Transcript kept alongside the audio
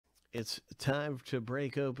It's time to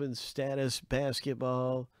break open Status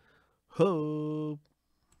Basketball. Hope.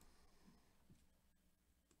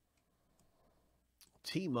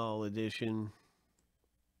 Tmall edition.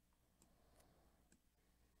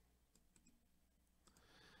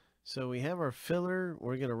 So we have our filler.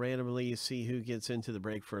 We're going to randomly see who gets into the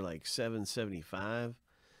break for like $7.75.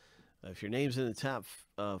 If your name's in the top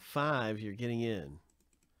 5, you're getting in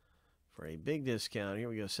for a big discount. Here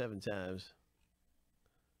we go, 7 times.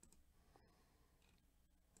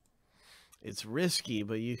 It's risky,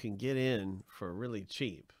 but you can get in for really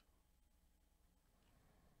cheap.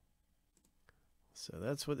 So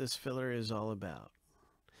that's what this filler is all about.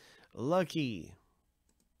 Lucky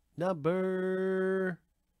number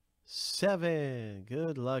 7.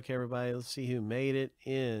 Good luck, everybody. Let's see who made it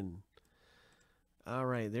in. All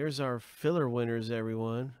right, there's our filler winners,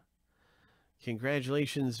 everyone.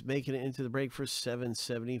 Congratulations making it into the break for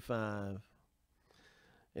 $7.75.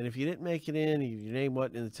 And if you didn't make it in, your name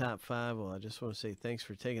wasn't in the top 5, well, I just want to say thanks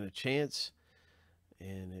for taking a chance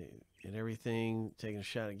and everything, taking a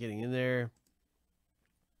shot at getting in there.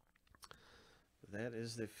 That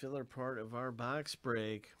is the filler part of our box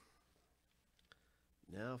break.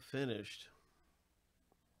 Now finished.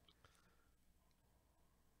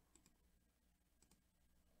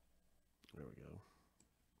 There we go.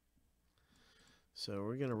 So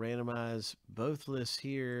we're going to randomize both lists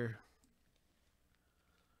here.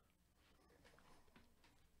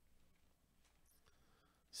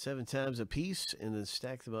 Seven times a piece, and then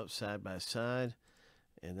stack them up side by side.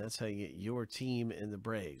 And that's how you get your team in the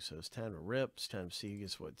break. So it's time to rip. It's time to see who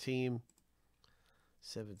gets what team.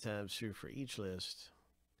 7 times through for each list.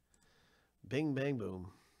 Bing, bang, boom.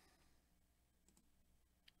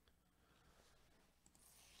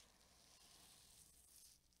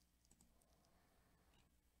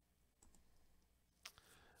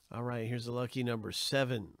 All right, here's the lucky number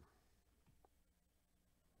 7.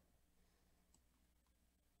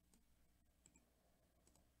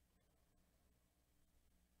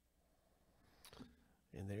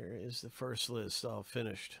 And there is the first list all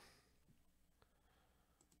finished.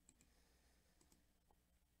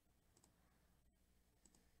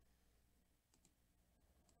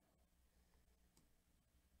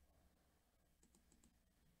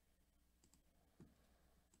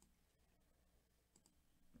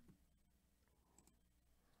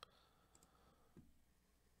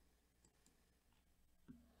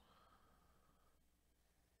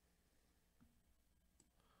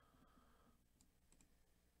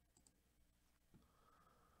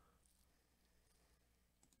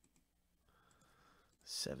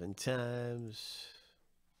 Seven times.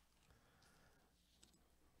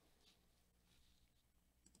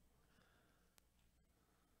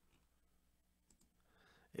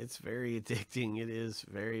 It's very addicting. It is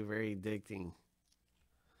very, very addicting.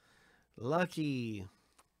 Lucky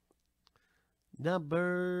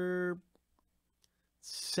number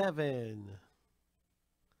 7.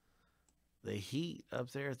 The Heat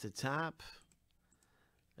up there at the top.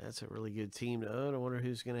 That's a really good team to own. I wonder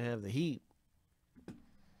who's going to have the Heat.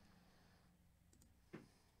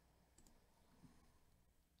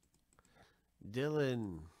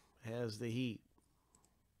 Dylan has the Heat.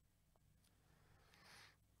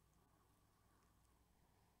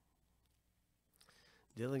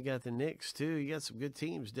 Dylan got the Knicks, too. You got some good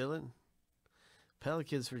teams, Dylan.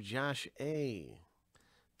 Pelicans for Josh A.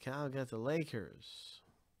 Kyle got the Lakers.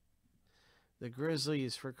 The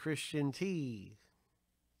Grizzlies for Christian T.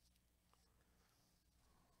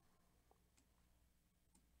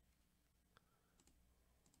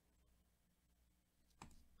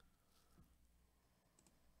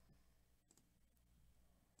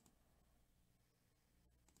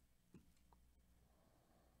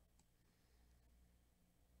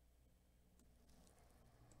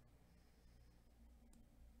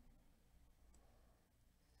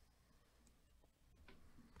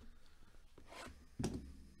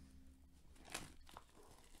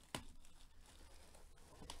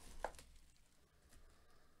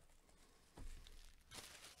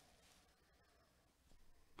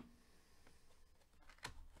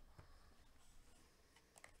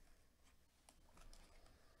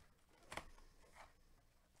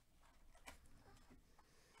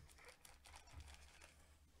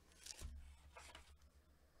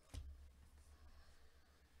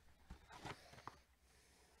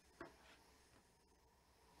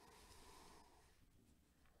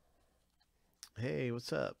 Hey,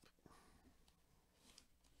 what's up?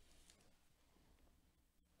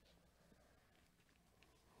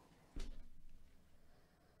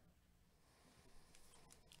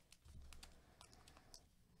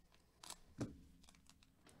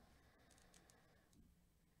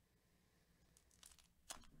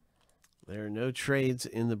 There are no trades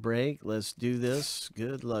in the break. Let's do this.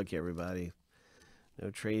 Good luck, everybody. No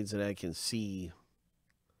trades that I can see.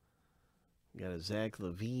 Got a Zach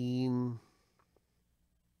Levine.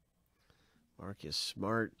 Marcus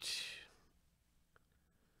Smart.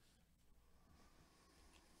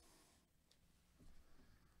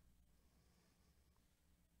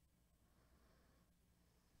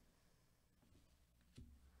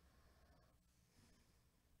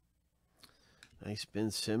 Nice Ben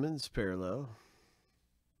Simmons parallel.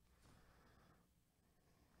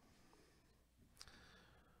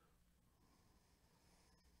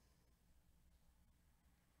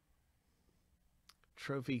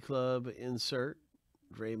 Trophy Club insert.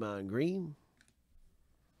 Draymond Green.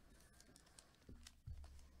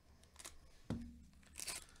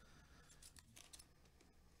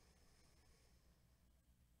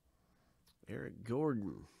 Eric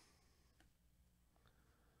Gordon.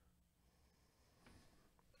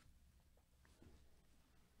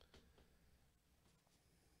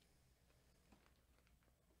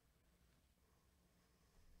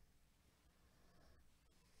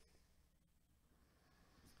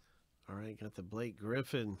 All right, got the Blake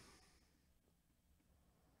Griffin.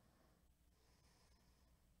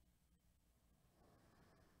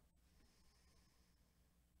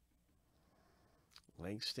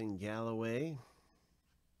 Langston Galloway.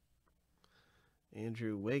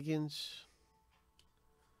 Andrew Wiggins.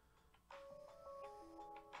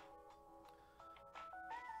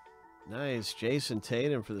 Nice. Jason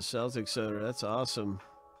Tatum for the Celtics owner. That's awesome.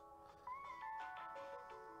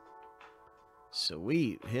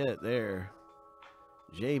 Sweet hit there.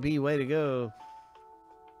 JB, way to go.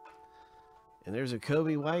 And there's a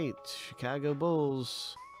Kobe White, Chicago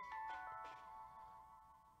Bulls.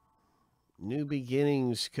 New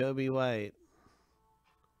beginnings, Kobe White.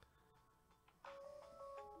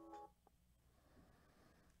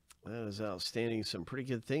 That is outstanding. Some pretty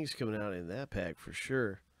good things coming out in that pack for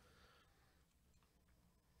sure.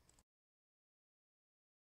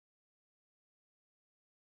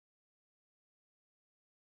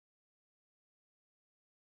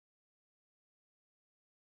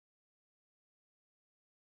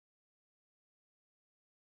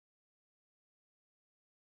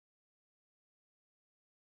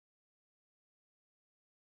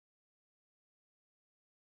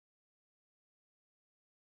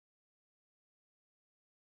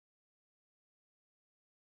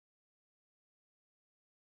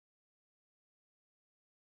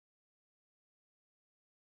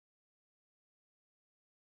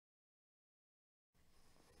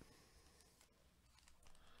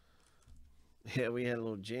 Yeah, we had a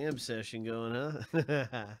little jam session going, huh?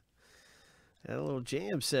 Had a little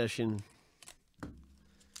jam session.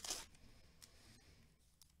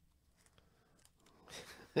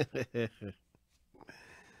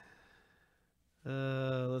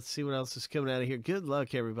 Let's see what else is coming out of here. Good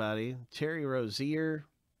luck, everybody. Terry Rozier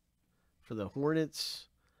for the Hornets.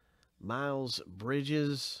 Miles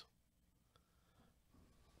Bridges.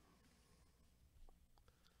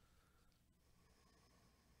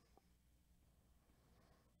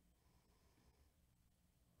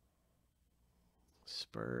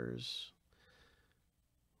 Spurs.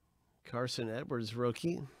 Carson Edwards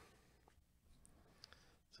rookie.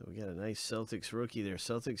 So we got a nice Celtics rookie there.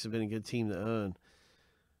 Celtics have been a good team to own.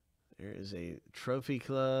 There is a Trophy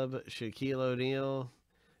Club, Shaquille O'Neal,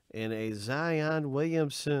 and a Zion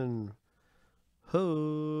Williamson.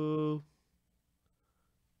 Ho.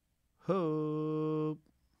 Ho.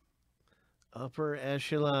 Upper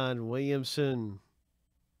echelon Williamson.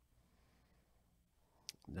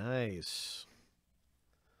 Nice.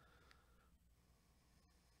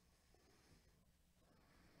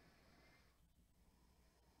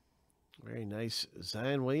 Very nice.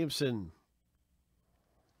 Zion Williamson.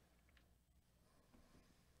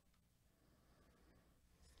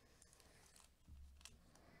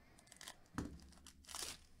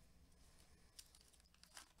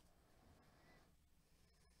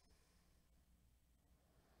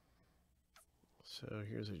 So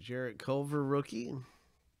here's a Jarrett Culver rookie.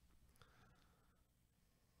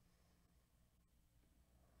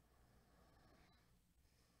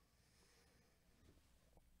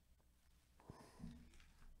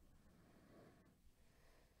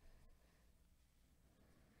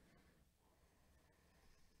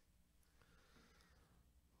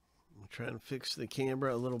 I'm trying to fix the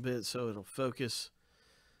camera a little bit so it'll focus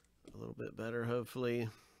a little bit better, hopefully.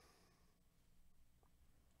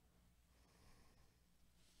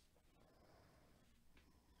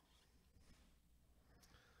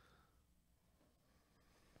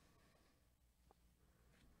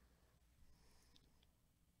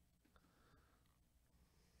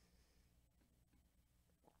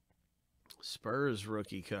 Spurs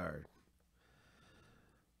rookie card.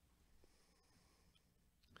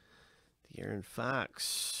 De'Aaron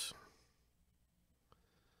Fox.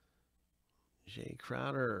 Jay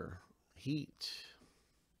Crowder. Heat.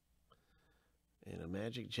 And a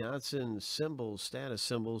Magic Johnson symbols, status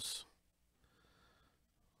symbols.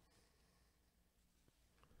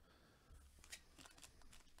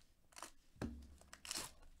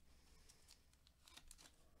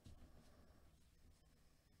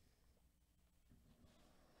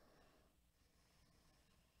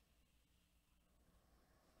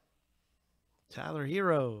 Tyler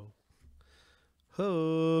Hero.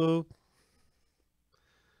 Ho.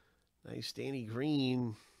 Nice Danny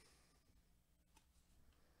Green.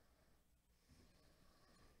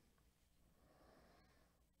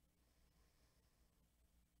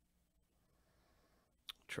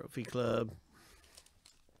 Trophy Club.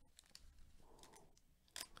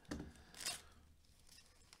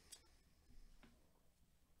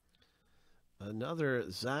 Another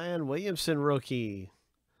Zion Williamson rookie.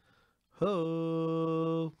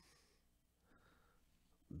 Ho!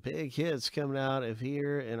 Big hits coming out of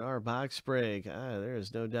here in our box break. There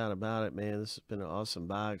is no doubt about it, man. This has been an awesome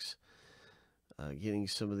box. Getting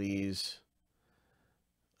some of these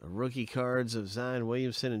rookie cards of Zion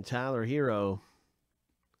Williamson and Tyler Hero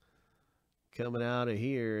coming out of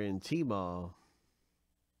here in Tmall.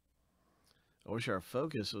 I wish our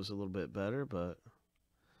focus was a little bit better, but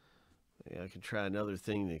yeah, I can try another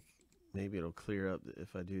thing that maybe it'll clear up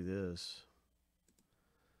if I do this.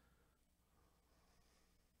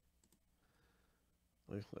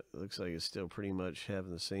 Looks like it's still pretty much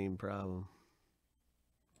having the same problem.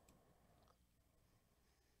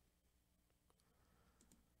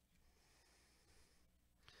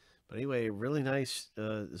 But anyway, really nice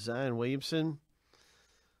Zion Williamson.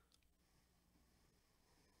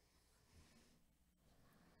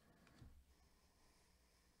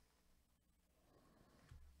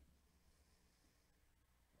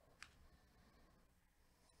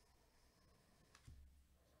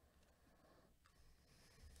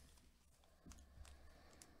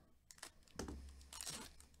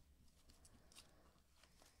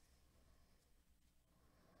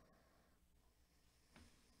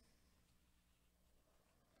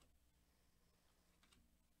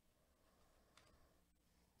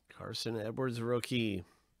 Carson Edwards rookie.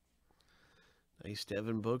 Nice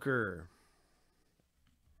Devin Booker.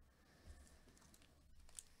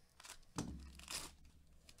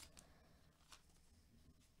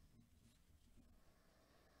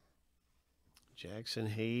 Jackson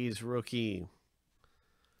Hayes rookie.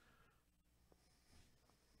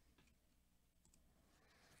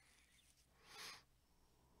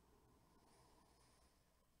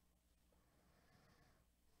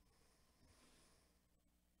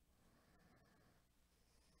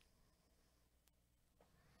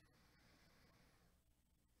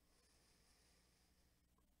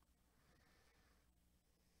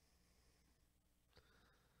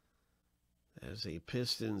 As a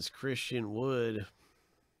Pistons Christian Wood.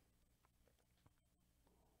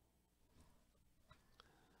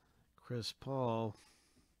 Chris Paul.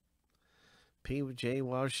 P.J.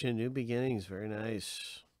 Washington, New Beginnings. Very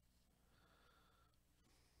nice.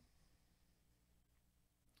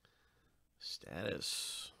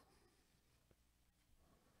 Status.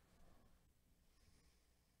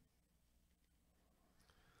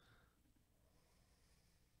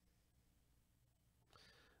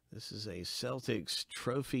 This is a Celtics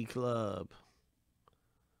Trophy Club.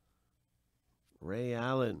 Ray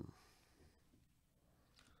Allen.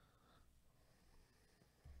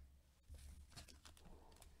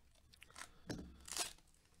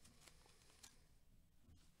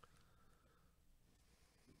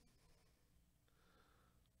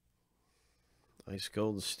 Nice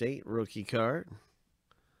Golden State rookie card.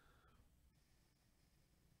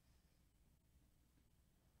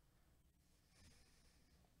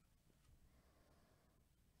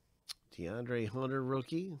 DeAndre Hunter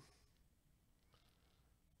rookie.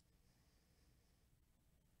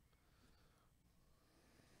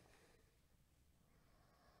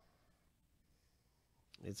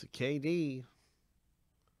 It's a KD.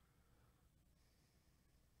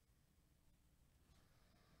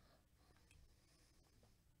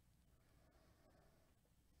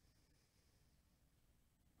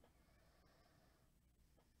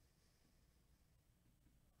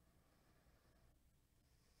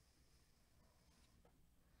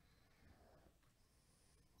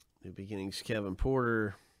 New Beginnings Kevin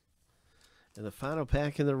Porter. And the final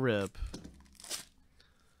pack in the rip.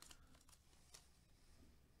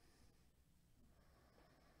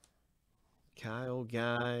 Kyle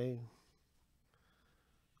Guy.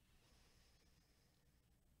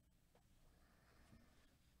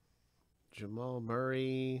 Jamal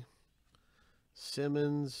Murray,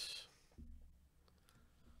 Simmons.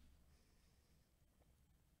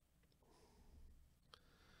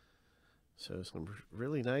 So some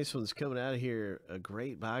really nice ones coming out of here. A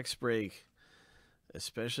great box break,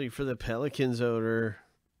 especially for the Pelicans owner.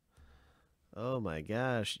 Oh my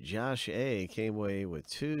gosh, Josh A came away with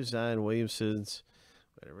 2 Zion Williamsons.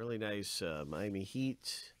 A really nice Miami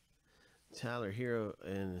Heat, Tyler Hero,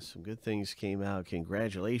 and some good things came out.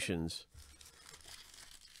 Congratulations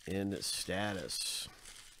in status.